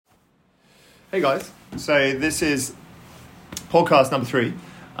Hey guys, so this is podcast number 3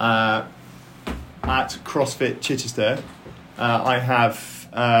 at CrossFit Chichester. I have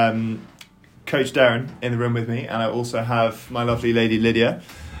Coach Darren in the room with me, and I also have my lovely lady Lydia.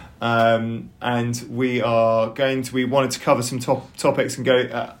 And we wanted to cover some topics and go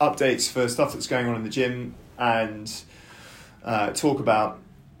updates for stuff that's going on in the gym, and talk about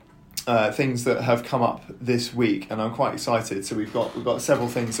things that have come up this week, and I'm quite excited. So we've got several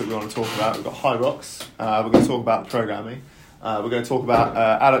things that we want to talk about. We've got Hyrox. We're going to talk about the programming. We're going to talk about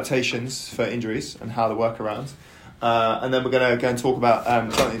adaptations for injuries and how to work around. And then we're going to go and talk about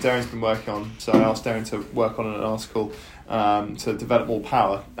something that Darren's been working on. So I asked Darren to work on an article to develop more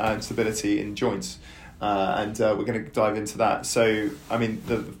power and stability in joints. And we're going to dive into that. So, I mean,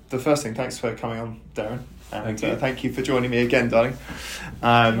 the first thing, thanks for coming on, Darren. And thank you for joining me again, darling.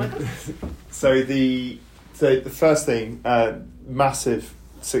 So the first thing, massive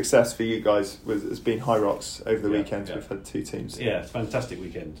success for you guys has been Hyrox over the weekend. Yeah. We've had 2 teams. Yeah, it's a fantastic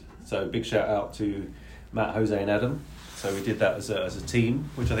weekend. So big shout out to Matt, Jose and Adam. So we did that as a team,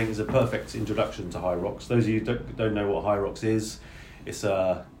 which I think is a perfect introduction to Hyrox. Those of you who don't know what Hyrox is, it's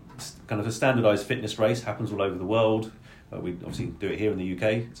a kind of a standardised fitness race, happens all over the world. We obviously do it here in the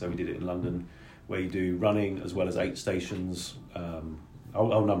UK, so we did it in London, where you do running as well as 8 stations, a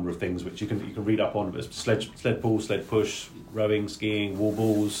whole number of things which you can read up on. But it's sled pull, sled push, rowing, skiing, wall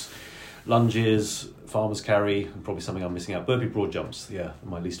balls, lunges, farmer's carry, and probably something I'm missing out. Burpee broad jumps,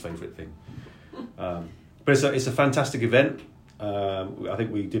 my least favourite thing. But it's a fantastic event. I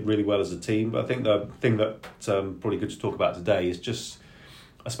think we did really well as a team. But I think the thing that probably good to talk about today is just,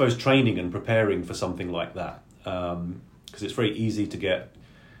 I suppose, training and preparing for something like that. Because it's very easy to get,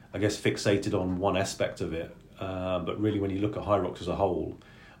 I guess, fixated on one aspect of it. But really, when you look at Hyrox as a whole,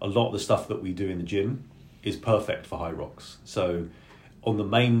 a lot of the stuff that we do in the gym is perfect for Hyrox. So I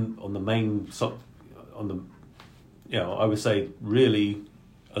would say really,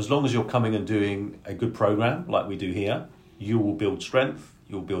 as long as you're coming and doing a good program like we do here, you will build strength,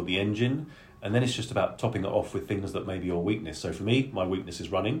 you'll build the engine, and then it's just about topping it off with things that may be your weakness. So for me, my weakness is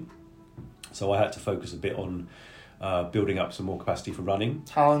running. So I had to focus a bit on building up some more capacity for running.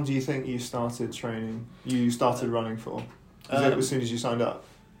 How long do you think you started training? You started running for? Was it as soon as you signed up?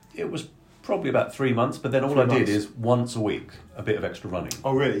 It was probably about 3 months, but then all I did is once a week, a bit of extra running.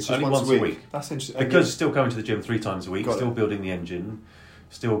 Oh really? It's just only once a week. That's interesting. Because still going to the gym 3 times a week, still building the engine,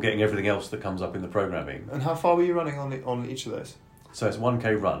 still getting everything else that comes up in the programming. And how far were you running on each of those? So it's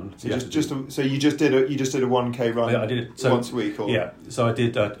 1k run. So you just did a 1k run. Yeah, I did it once a week. Or? Yeah. So I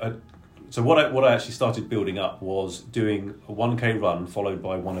did. So what I actually started building up was doing a 1k run followed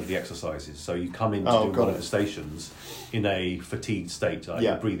by one of the exercises. So you come in to do one of the stations in a fatigued state, like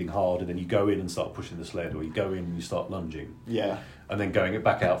you're breathing hard, and then you go in and start pushing the sled, or you go in and you start lunging. Yeah. And then going it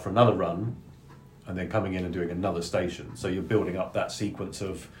back out for another run, and then coming in and doing another station. So you're building up that sequence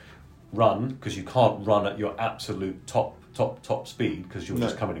of run, because you can't run at your absolute top speed, because you'll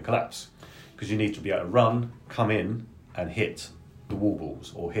just come in and collapse. Because you need to be able to run, come in, and hit the wall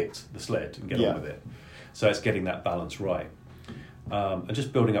balls or hit the sled and get on with it. So it's getting that balance right, and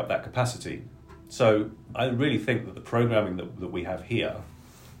just building up that capacity. So I really think that the programming that we have here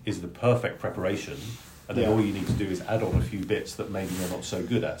is the perfect preparation, and then all you need to do is add on a few bits that maybe you're not so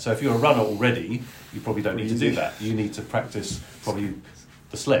good at. So if you're a runner already, you probably don't need to do that. You need to practice probably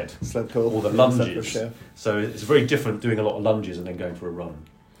the sled pull, or the lunges. So it's very different doing a lot of lunges and then going for a run.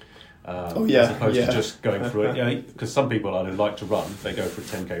 As opposed to just going through it, because some people who like to run, they go for a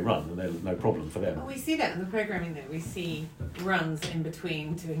 10k run and there's no problem for them. Well, we see that in the programming, though. We see runs in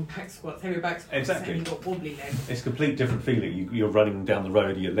between doing back squats, heavy back squats, exactly. And you've got wobbly legs. It's a complete different feeling. You're running down the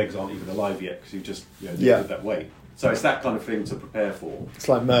road and your legs aren't even alive yet because you've just lifted that weight. So it's that kind of thing to prepare for. It's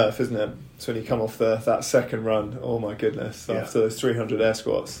like Murph, isn't it? It's when you come off that second run, oh my goodness, after those 300 air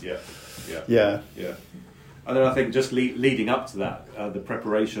squats. Yeah. And then I think just leading up to that, the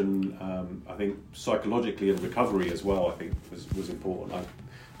preparation, I think psychologically and recovery as well, I think was important.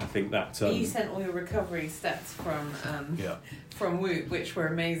 I think that... you sent all your recovery stats from Whoop, which were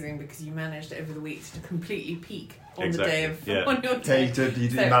amazing because you managed over the week to completely peak on the day of on your day. Yeah, you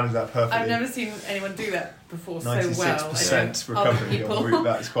did manage that perfectly. I've never seen anyone do that before so well. 96% recovery on Whoop,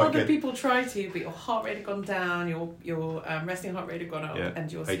 that's quite good. Other people try to, but your heart rate had gone down, your resting heart rate had gone up,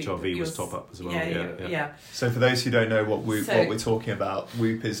 and your sleep... HRV was top up as well. Yeah. So for those who don't know what we're talking about,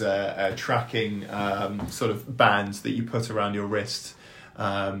 Whoop is a tracking sort of band that you put around your wrist,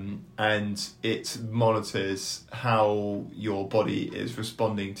 and it monitors how your body is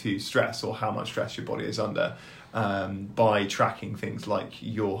responding to stress or how much stress your body is under, by tracking things like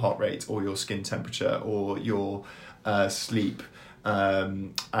your heart rate or your skin temperature or your sleep,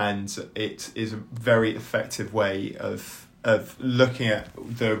 and it is a very effective way of looking at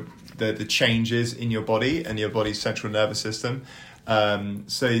the changes in your body and your body's central nervous system.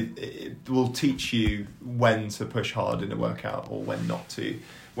 So it will teach you when to push hard in a workout or when not to,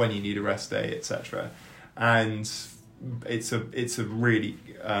 when you need a rest day, etc. And it's a really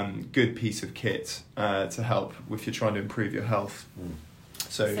good piece of kit to help if you're trying to improve your health.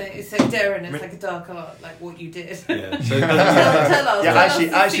 So Darren, it's like a dark art, like what you did. Yeah. So tell us.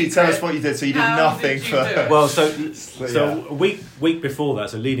 Actually, tell us what you did. So you did nothing for. Well, so a week before that,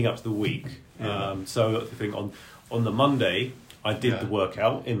 so leading up to the week. So I think on the Monday, I did the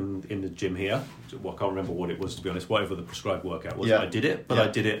workout in the gym here. Well, I can't remember what it was, to be honest. Whatever the prescribed workout was, I did it. But I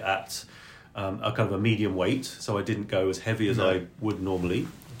did it at a kind of a medium weight, so I didn't go as heavy as I would normally,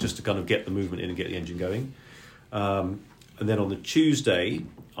 just to kind of get the movement in and get the engine going. And then on the Tuesday,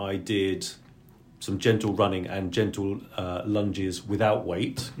 I did some gentle running and gentle lunges without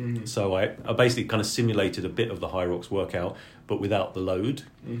weight. Mm-hmm. So I basically kind of simulated a bit of the Hyrox workout, but without the load.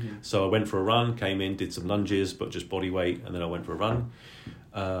 Mm-hmm. So I went for a run, came in, did some lunges, but just body weight, and then I went for a run.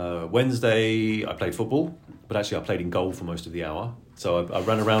 Wednesday, I played football, but actually I played in goal for most of the hour. So I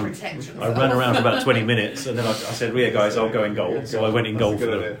ran around. I ran around for about 20 minutes, and then I said, "Yeah, guys, I'll go in goal." So I went in goal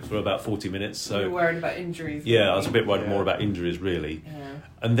for about 40 minutes. So you were worried about injuries. Yeah, I was a bit worried more about injuries, really. Yeah.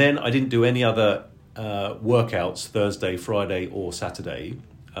 And then I didn't do any other workouts Thursday, Friday, or Saturday,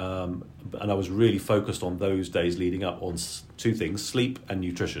 and I was really focused on those days leading up on two things: sleep and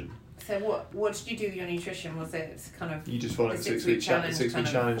nutrition. So what did you do with your nutrition? Was it kind of... You just followed the 6 week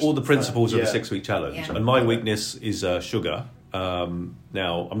challenge? All the principles of the 6 week challenge. Yeah. And my weakness is sugar. Now,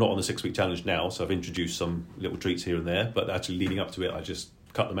 I'm not on the 6 week challenge now, so I've introduced some little treats here and there, but actually leading up to it, I just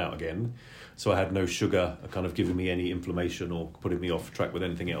cut them out again. So I had no sugar kind of giving me any inflammation or putting me off track with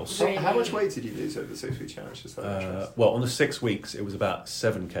anything else. So how much weight did you lose over the 6 week challenge? Well, on the 6 weeks, it was about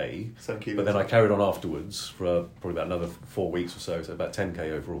 7k. 7 kilos. But then I carried on afterwards for probably about another 4 weeks or so about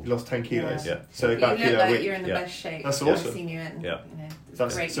 10k overall. You lost 10 kilos? Yeah. So you look like you're in the best shape. That's awesome. I've seen you in. Yeah.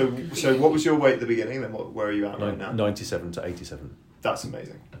 So what was your weight at the beginning, then where are you at right now? 97 to 87. That's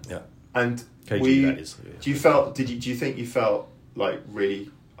amazing. Yeah. And kg, that is. Yeah. Do you think you felt like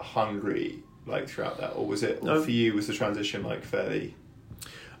really hungry like throughout that, or was it for you was the transition like fairly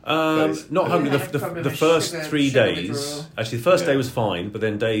not hungry. The first 3 days, actually the first day was fine, but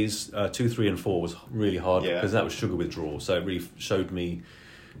then days 2, 3 and 4 was really hard because that was sugar withdrawal, so it really showed me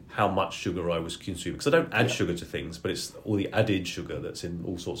how much sugar I was consuming, because I don't add sugar to things, but it's all the added sugar that's in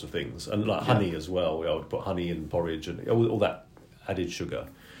all sorts of things, and like honey as well. I would put honey in porridge and all that added sugar.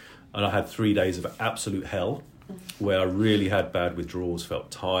 And I had 3 days of absolute hell where I really had bad withdrawals,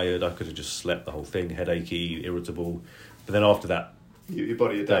 felt tired, I could have just slept the whole thing, headachy, irritable. But then after that, your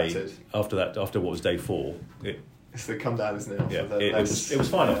body adapted. After what was day 4, it's the come down, isn't it? It was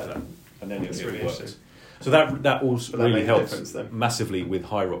fine after that, and then it really worked. So that also really helps massively with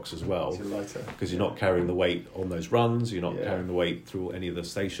Hyrox as well, because you're not carrying the weight on those runs, you're not carrying the weight through any of the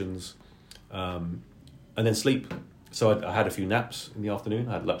stations, and then sleep. So I had a few naps in the afternoon.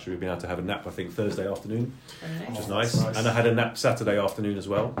 I had the luxury of being able to have a nap, I think, Thursday afternoon, which was nice. And I had a nap Saturday afternoon as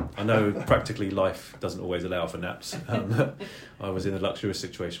well. I know practically life doesn't always allow for naps. I was in a luxurious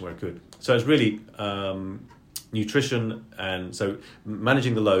situation where I could. So it's really nutrition, and so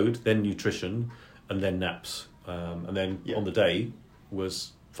managing the load, then nutrition, and then naps. And then on the day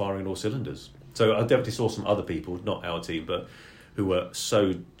was firing all cylinders. So I definitely saw some other people, not our team, but who were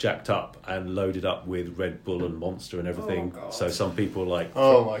so jacked up and loaded up with Red Bull and Monster and everything. So some people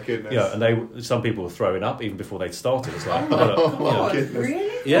oh my goodness. Yeah, and some people were throwing up even before they'd started. It's like, my goodness.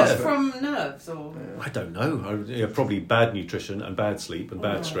 Really? Yeah. What's from nerves or? I don't know. Probably bad nutrition and bad sleep and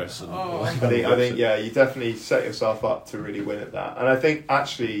bad stress. And I think you definitely set yourself up to really win at that. And I think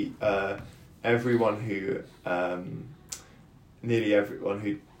actually everyone who, nearly everyone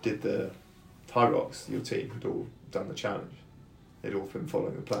who did the Hyrox, your team, had all done the challenge. They'd all been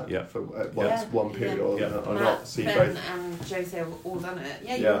following the plan for one period or not. So Ben and Jose have all done it.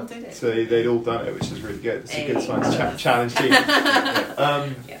 Yeah, you all did it. So they'd all done it, which is really good. It's a good sign to challenge team.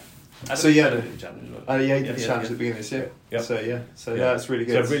 So you did the challenge at the beginning of this year. Yep. So that's really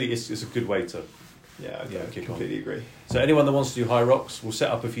good. So really, it's a good way to completely agree. So anyone that wants to do Hyrox, we'll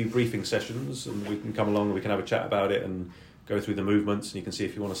set up a few briefing sessions, and we can come along and we can have a chat about it and go through the movements, and you can see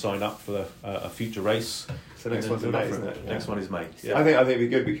if you want to sign up for a future race. So next one's in May, isn't it? Next one is May. Yeah. I think it'd be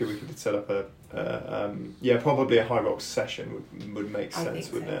good. We could set up a probably a Hyrox session would make I sense,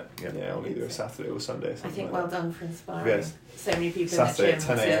 think wouldn't so. it? Yeah, on either a Saturday or Sunday or something. I think like well that. done for inspiring Yes. so many people Saturday in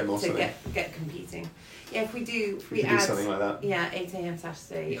the at 10 a.m. or gym to something. get competing. Yeah, if we We could add do something like that. 8 a.m.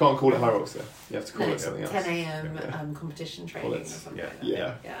 Saturday. You can't call it Hyrox though. You have to call it something else. 10 a.m. Yeah. Competition training or something like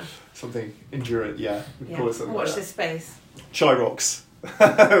that. Yeah. Something endurance. Yeah, we can call it something Watch like this space. that. Chyrox. We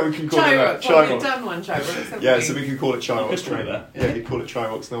can call it that. Well, we've done one Chyrox. Yeah, so we can call it You Chyrox could call it training. that. Yeah, you call it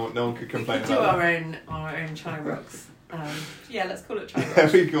Chyrox. No one could complain do about our own Chyrox. Let's call it Chyrox.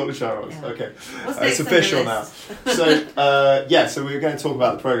 that. We can call it Chyrox. Yeah. Okay, What's next it's on official the now. list? So we were going to talk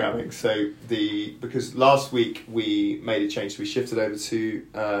about the programming. So because last week we made a change, we shifted over to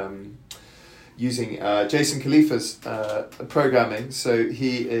using Jason Khalifa's programming. So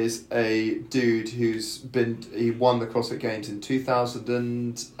he is a dude he won the CrossFit Games in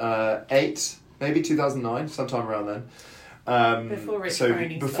 2008, maybe 2009, sometime around then.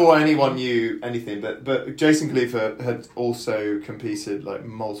 Before anyone knew anything, but Jason Khalifa had also competed like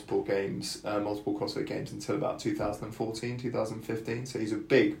multiple CrossFit Games until about 2014, 2015. So he's a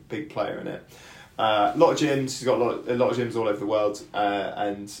big player in it. A lot of gyms. He's got a lot of gyms all over the world,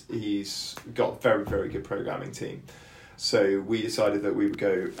 and he's got a very, very good programming team. So we decided that we would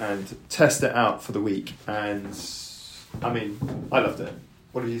go and test it out for the week, and I mean, I loved it.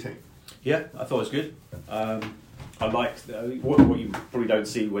 What did you think? Yeah, I thought it was good. I liked what you probably don't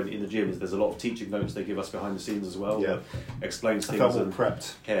see when in the gym is there's a lot of teaching notes they give us behind the scenes as well. Yeah, explains I things felt more and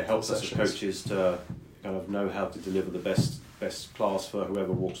prepped. Yeah, helps us as coaches to kind of know how to deliver the best class for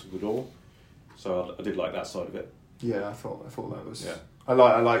whoever walks through the door. So I did like that side of it. Yeah, I thought that was. Yeah. I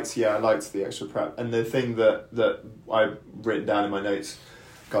liked the extra prep, and the thing that I've written down in my notes,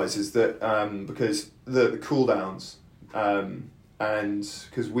 guys, is that because the cool downs, and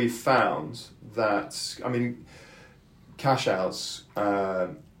because we found that cash outs are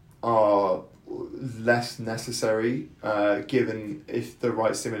less necessary given if the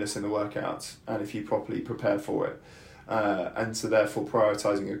right stimulus in the workout and if you properly prepared for it, and so therefore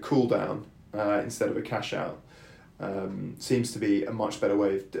prioritising a cool down instead of a cash out seems to be a much better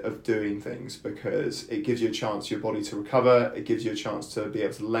way of doing things, because it gives you a chance for your body to recover, it gives you a chance to be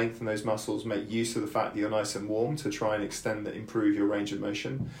able to lengthen those muscles, make use of the fact that you're nice and warm to try and improve your range of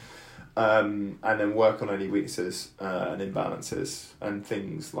motion, and then work on any weaknesses and imbalances and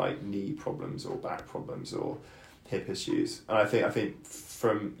things like knee problems or back problems or hip issues. And I think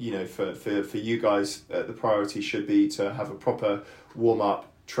from for you guys, the priority should be to have a proper warm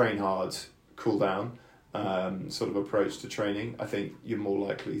up, train hard, cool down sort of approach to training. I think you're more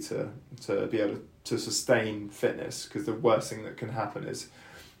likely to be able to sustain fitness, because the worst thing that can happen is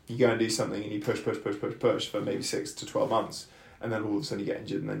you go and do something and you push for maybe 6 to 12 months, and then all of a sudden you get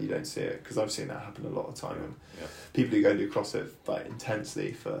injured and then you don't see it, because I've seen that happen a lot of time. Yeah. People who go and do CrossFit like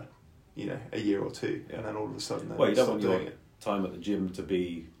intensely for a year or two, and then all of a sudden you don't want doing your it. time at the gym to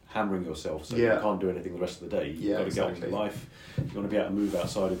be hammering yourself so Yeah. you can't do anything the rest of the day. You've got to get on with life. You want to be able to move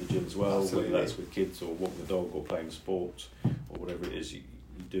outside of the gym as well, Absolutely. whether that's with kids or walking the dog or playing sport or whatever it is you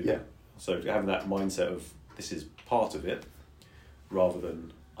do. Yeah. So having that mindset of this is part of it, rather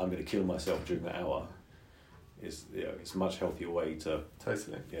than I'm going to kill myself during the hour, is it's a much healthier way to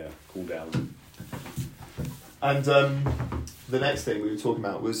Totally. cool down. And the next thing we were talking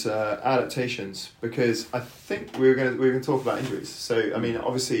about was adaptations, because I think we were going to talk about injuries. So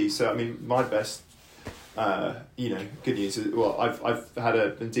obviously, my best good news is, well, I've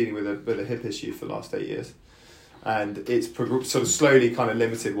been dealing with a hip issue for the last 8 years, and it's sort of slowly kind of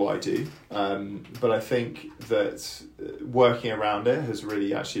limited what I do. But I think that working around it has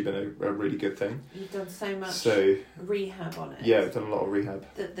really actually been a really good thing. You've done so much rehab on it. Yeah, I've done a lot of rehab.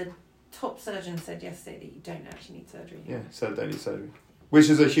 The top surgeon said yesterday that you don't actually need surgery. Yeah, said don't need surgery, which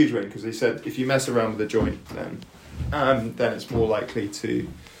is a huge win, because he said if you mess around with the joint, then it's more likely to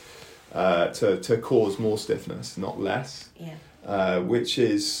cause more stiffness, not less. Yeah. Which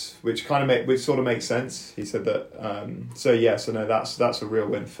sort of makes sense. He said that. That's a real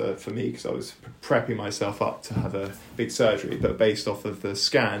win for me, because I was prepping myself up to have a big surgery, but based off of the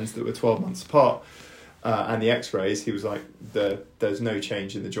scans that were 12 months apart. And the X-rays, he was like, "There's no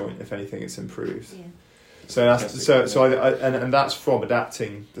change in the joint. If anything, it's improved." Yeah. So that's from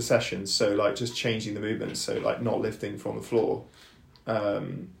adapting the sessions. So like just changing the movements. So like not lifting from the floor,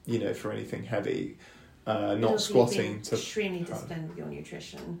 for anything heavy, not squatting. Extremely disciplined with your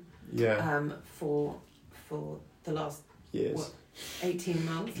nutrition. Yeah. For the last years. 18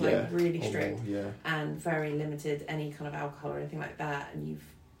 months, really strict, and very limited any kind of alcohol or anything like that, and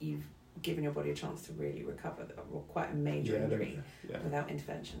you've given your body a chance to really recover quite a major injury without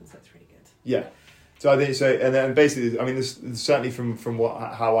intervention, so that's really good. Yeah. So I think so, and then basically, I mean, this certainly from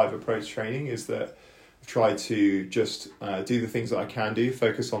how I've approached training is that I've tried to just do the things that I can do,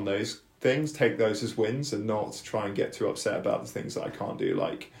 focus on those things, take those as wins, and not try and get too upset about the things that I can't do,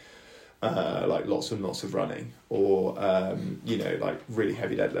 like lots and lots of running, or like really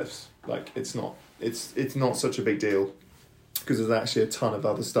heavy deadlifts. Like it's not such a big deal because there's actually a ton of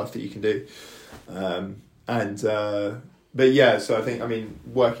other stuff that you can do, But yeah, so I think,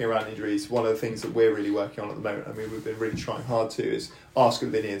 working around injuries, one of the things that we're really working on at the moment, we've been really trying hard to, is ask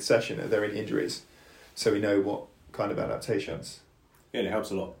them in session if there are any injuries, so we know what kind of adaptations. Yeah, and it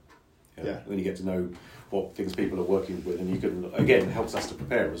helps a lot. Yeah. When you get to know what things people are working with, and you can, again, it helps us to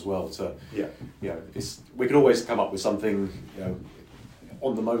prepare as well. We can always come up with something,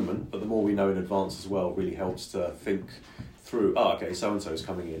 on the moment, but the more we know in advance as well, really helps to think through, okay, so-and-so is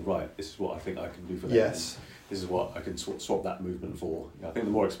coming in, right, this is what I think I can do for them. Yes. This is what I can swap that movement for. I think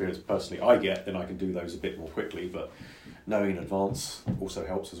the more experience personally I get, then I can do those a bit more quickly, but knowing in advance also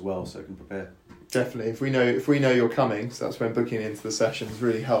helps as well, so I can prepare. Definitely. If we know you're coming, so that's when booking into the sessions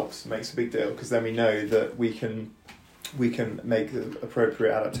really helps, makes a big deal, because then we know that we can make the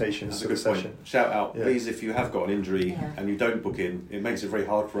appropriate adaptations to the session. Point. Shout out, please, if you have got an injury and you don't book in, it makes it very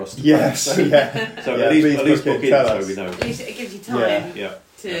hard for us to Yes, So at least book in so we know. At least it gives you time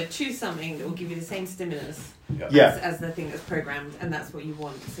to choose something that will give you the same stimulus as the thing that's programmed, and that's what you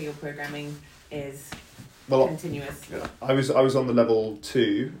want. So your programming is continuous. Yeah. I was on the level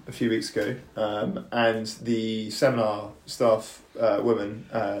 2 a few weeks ago, and the seminar staff woman,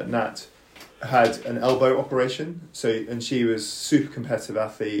 Nat, had an elbow operation. And she was super competitive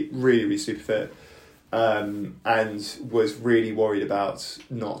athlete, really, really super fit, and was really worried about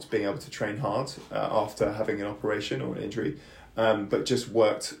not being able to train hard after having an operation or an injury, but just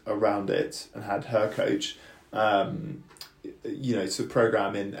worked around it and had her coach, to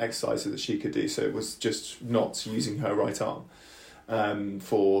program in exercises that she could do. So it was just not using her right arm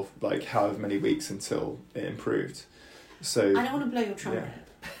for like however many weeks until it improved. So I don't want to blow your trumpet.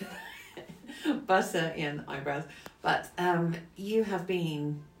 But in eyebrows. But you have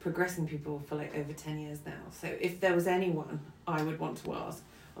been progressing people for like over 10 years now. So if there was anyone I would want to ask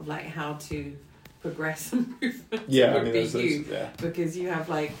of like how to progress some movement, would be you. Because you have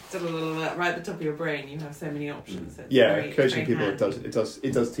like right at the top of your brain, you have so many options. So coaching people it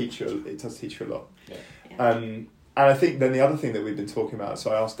does teach you a lot. And I think then the other thing that we've been talking about, so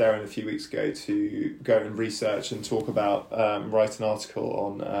I asked Darren a few weeks ago to go and research and talk about, write an article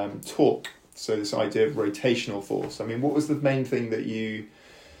on torque. So this idea of rotational force. What was the main thing that you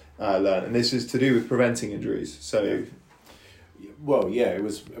learned? And this is to do with preventing injuries. So, it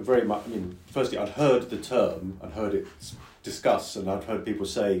was very much. Firstly, I'd heard the term, I'd heard it discussed, and I'd heard people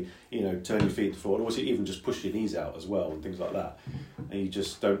say, turn your feet forward, or also even just push your knees out as well, and things like that. And you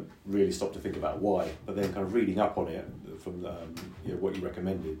just don't really stop to think about why. But then, kind of reading up on it from what you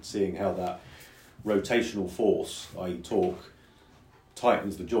recommended, seeing how that rotational force, i.e., torque,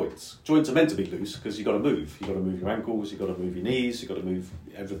 tightens the joints. Joints are meant to be loose because you've got to move. You've got to move your ankles, you've got to move your knees, you've got to move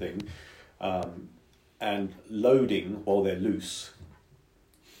everything. And loading while they're loose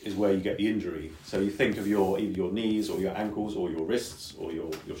is where you get the injury. So you think of either your knees or your ankles or your wrists or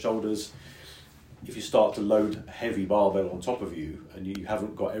your shoulders. If you start to load a heavy barbell on top of you and you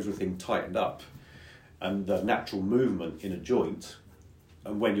haven't got everything tightened up, and the natural movement in a joint,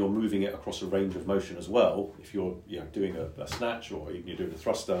 and when you're moving it across a range of motion as well, if you're doing a snatch or even you're doing a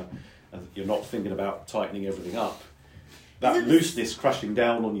thruster and you're not thinking about tightening everything up, that looseness crashing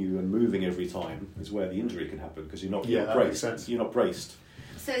down on you and moving every time is where the injury can happen, because you're not braced. You're not braced.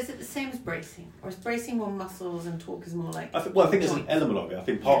 So is it the same as bracing? Or is bracing more muscles and torque is more like... I think there's an element of it. I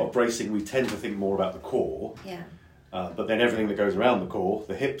think part of bracing, we tend to think more about the core. Yeah. But then everything that goes around the core,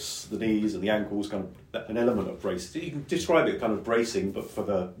 the hips, the knees and the ankles, kind of an element of brace. You can describe it kind of bracing, but for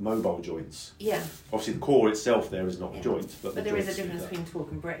the mobile joints. Yeah. Obviously the core itself there is not a joint. But there is a difference between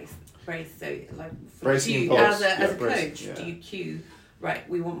torque and brace. So like for bracing you, as a coach, do you cue, right,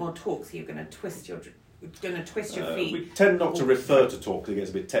 we want more torque, so you're going to twist your feet. We tend not to refer to torque because it gets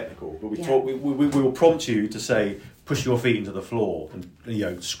a bit technical, but we will prompt you to say, push your feet into the floor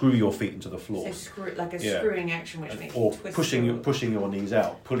and screw your feet into the floor. So screwing action, which makes you twist. Pushing your knees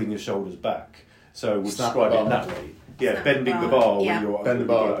out, pulling your shoulders back. So we'll describe it in that way. Bending the bar when you're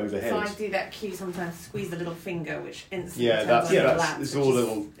overhead. So I do that cue sometimes, squeeze the little finger, which instantly it's all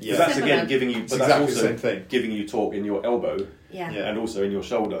little. Yeah, that's again giving you, but that's also the same thing. Giving you torque in your elbow. And also in your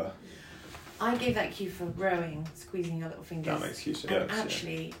shoulder. I gave that cue for rowing, squeezing your little fingers. That makes huge sense. And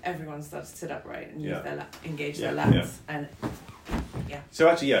actually, everyone starts to sit upright and engage their lats. And So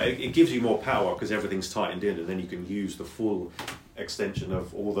actually, it gives you more power because everything's tightened in, and then you can use the full extension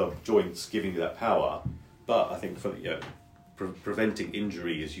of all the joints giving you that power. But I think for preventing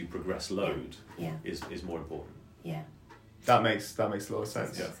injury as you progress load is more important. Yeah. That makes a lot of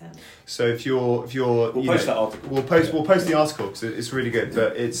sense. Makes sense. So if you're we'll post that article. We'll post the article because it's really good.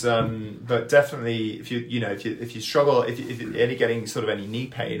 But it's but definitely if you struggle if you're any getting sort of any knee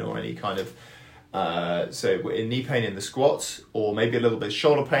pain or any kind of so in knee pain in the squats or maybe a little bit of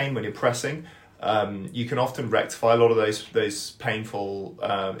shoulder pain when you're pressing, you can often rectify a lot of those painful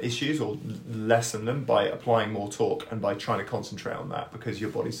issues or lessen them by applying more torque and by trying to concentrate on that because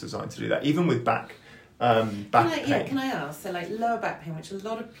your body's designed to do that. Even with back pain. Can I ask? So like lower back pain, which a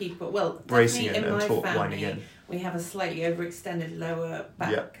lot of people, bracing it in and my torque family, winding in. we have a slightly overextended lower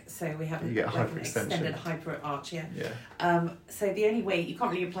back, so we have You get like an hyperextension. extended hyper arch. Yeah. So the only way you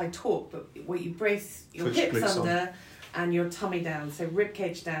can't really apply torque, but what you brace your Push hips glutes under and your tummy down, so rib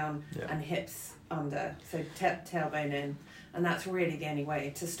cage down Yeah. and hips under, so tailbone in, and that's really the only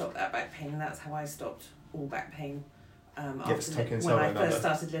way to stop that back pain. And that's how I stopped all back pain stuck in when I tailbone first under.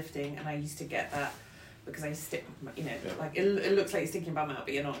 started lifting, and I used to get that. Because I stick, like it looks like you're sticking your bum out,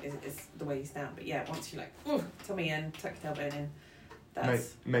 but you're not. It's the way you stand. But yeah, once you like, tummy in, tuck your tailbone in,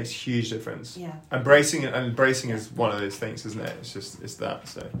 that's makes huge difference. Yeah. And bracing is one of those things, isn't it? It's that.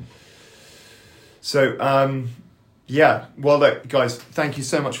 So yeah. Well, look, guys, thank you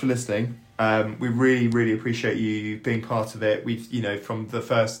so much for listening. We really, really appreciate you being part of it. We've, from the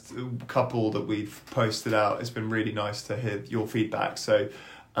first couple that we've posted out, it's been really nice to hear your feedback. So.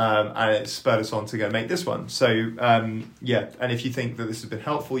 And it spurred us on to go make this one. So and if you think that this has been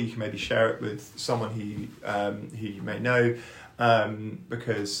helpful, you can maybe share it with someone who you may know,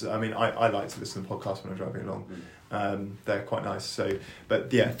 because I like to listen to podcasts when I'm driving along. They're quite nice. So,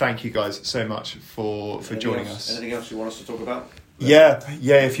 but yeah, thank you guys so much for joining us. Anything else you want us to talk about? Yeah.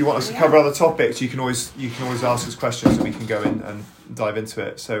 If you want us to cover other topics, you can always ask us questions and we can go in and dive into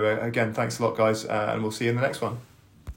it. So again, thanks a lot, guys, and we'll see you in the next one.